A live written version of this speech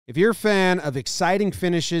If you're a fan of exciting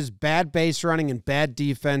finishes, bad base running, and bad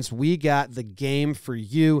defense, we got the game for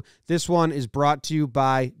you. This one is brought to you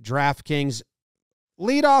by DraftKings.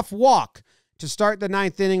 Leadoff walk to start the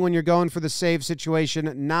ninth inning when you're going for the save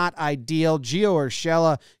situation. Not ideal. Gio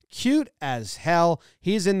Urshela, cute as hell.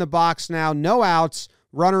 He's in the box now. No outs.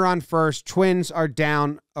 Runner on first. Twins are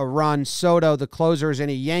down a run. Soto, the closer, is in.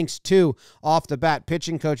 He yanks two off the bat.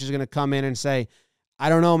 Pitching coach is going to come in and say, I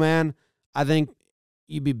don't know, man. I think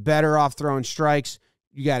you'd be better off throwing strikes.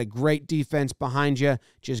 You got a great defense behind you.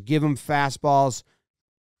 Just give them fastballs.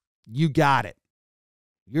 You got it.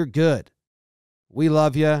 You're good. We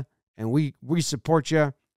love you, and we support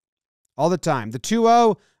you all the time. The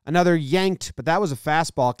 2-0, another yanked, but that was a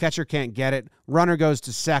fastball. Catcher can't get it. Runner goes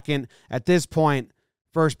to second. At this point,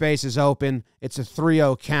 first base is open. It's a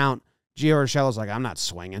 3-0 count. Gio Urshela's like, I'm not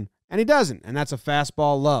swinging. And he doesn't, and that's a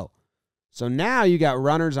fastball low. So now you got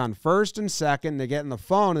runners on first and second. They're getting the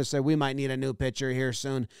phone and say, we might need a new pitcher here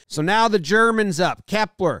soon. So now the German's up.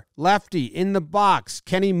 Kepler, lefty, in the box.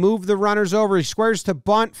 Can he move the runners over? He squares to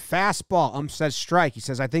bunt. Fastball. Says strike. He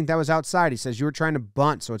says, I think that was outside. He says, you were trying to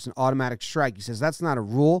bunt, so it's an automatic strike. He says, that's not a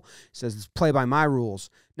rule. He says, it's play by my rules.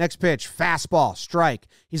 Next pitch, fastball, strike.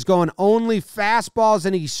 He's going only fastballs,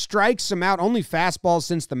 and he strikes him out. Only fastballs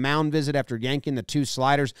since the mound visit after yanking the two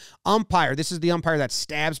sliders. Umpire, this is the umpire that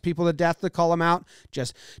stabs people to death to call him out.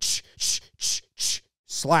 Just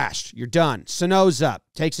slashed. You're done. Sano's up.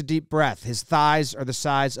 Takes a deep breath. His thighs are the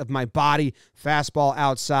size of my body. Fastball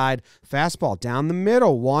outside. Fastball down the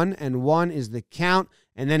middle. 1-1 is the count.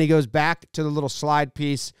 And then he goes back to the little slide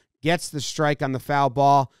piece. Gets the strike on the foul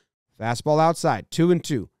ball. Fastball outside,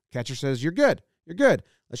 2-2. Catcher says, you're good. You're good.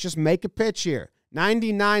 Let's just make a pitch here.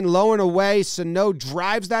 99 low and away. Sano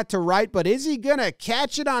drives that to right, but is he going to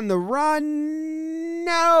catch it on the run?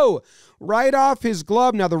 No. Right off his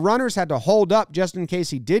glove. Now, the runners had to hold up just in case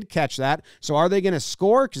he did catch that. So are they going to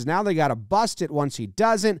score? Because now they got to bust it once he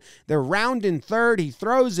doesn't. They're rounding third. He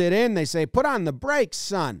throws it in. They say, put on the brakes,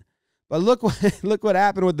 son. But look what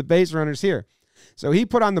happened with the base runners here. So he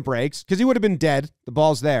put on the brakes because he would have been dead. The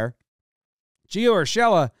ball's there. Gio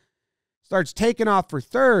Urshela starts taking off for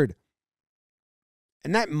third.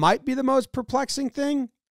 And that might be the most perplexing thing.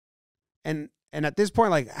 And at this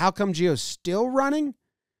point, like, how come Gio's still running?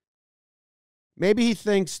 Maybe he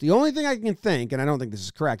thinks, the only thing I can think, and I don't think this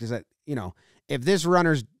is correct, is that, if this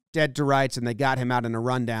runner's dead to rights and they got him out in a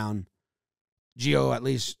rundown, Gio at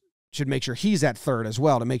least should make sure he's at third as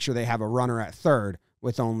well to make sure they have a runner at third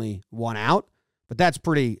with only one out. But that's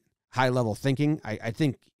pretty high-level thinking. I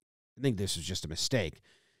think this is just a mistake.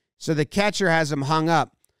 So the catcher has him hung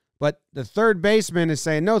up, but the third baseman is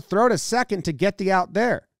saying, no, throw to second to get the out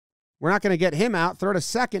there. We're not going to get him out. Throw to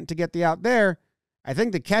second to get the out there. I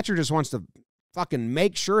think the catcher just wants to fucking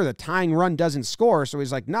make sure the tying run doesn't score. So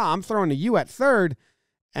he's like, nah, I'm throwing to you at third,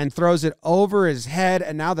 and throws it over his head.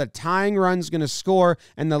 And now the tying run's going to score.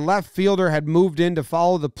 And the left fielder had moved in to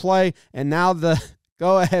follow the play. And now the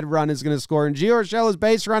go-ahead run is going to score. And Gio Urshela's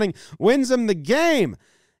base running wins him the game.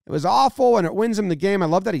 It was awful, and it wins him the game. I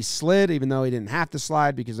love that he slid, even though he didn't have to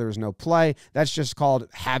slide because there was no play. That's just called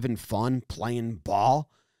having fun, playing ball.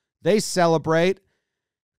 They celebrate.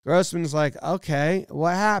 Grossman's like, okay,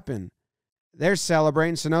 what happened? They're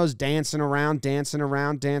celebrating. Sano's dancing around.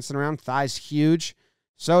 Thighs huge.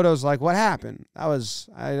 Soto's like, what happened? I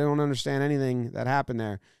don't understand anything that happened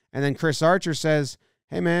there. And then Chris Archer says,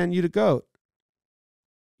 hey, man, you the GOAT.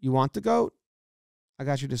 You want the GOAT? I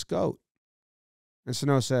got you this GOAT. And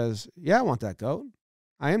Sano says, yeah, I want that GOAT.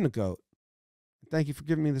 I am the GOAT. Thank you for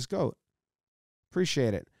giving me this GOAT.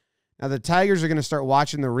 Appreciate it. Now, the Tigers are going to start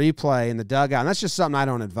watching the replay in the dugout. And that's just something I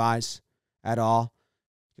don't advise at all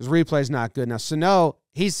because replay's not good. Now, Sano,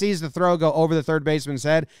 he sees the throw go over the third baseman's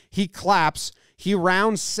head. He claps. He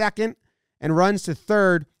rounds second and runs to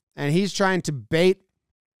third, and he's trying to bait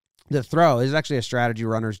the throw. This is actually a strategy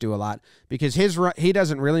runners do a lot because he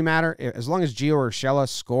doesn't really matter. As long as Gio Urshela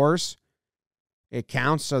scores, it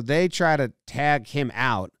counts. So they try to tag him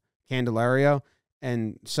out, Candelario,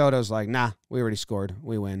 and Soto's like, nah, we already scored.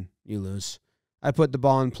 We win. You lose. I put the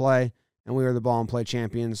ball in play, and we are the ball in play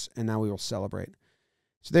champions, and now we will celebrate.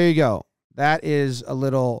 So there you go. That is a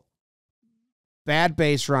little bad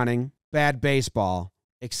base running, bad baseball,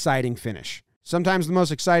 exciting finish. Sometimes the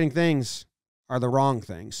most exciting things are the wrong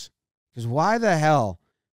things. Because why the hell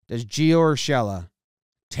does Gio Urshela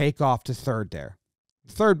take off to third there?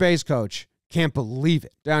 The third base coach can't believe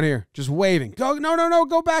it. Down here, just waving. Go, no,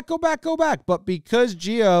 go back. But because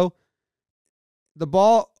Gio, the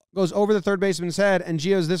ball goes over the third baseman's head, and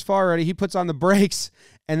Gio's this far already, he puts on the brakes,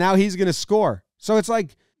 and now he's going to score. So it's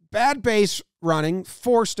like bad base running,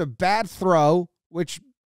 forced a bad throw, which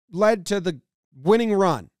led to the winning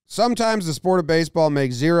run. Sometimes the sport of baseball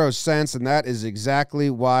makes zero sense, and that is exactly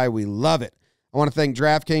why we love it. I want to thank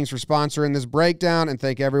DraftKings for sponsoring this breakdown and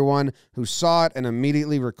thank everyone who saw it and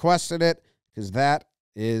immediately requested it, because that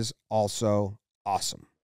is also awesome.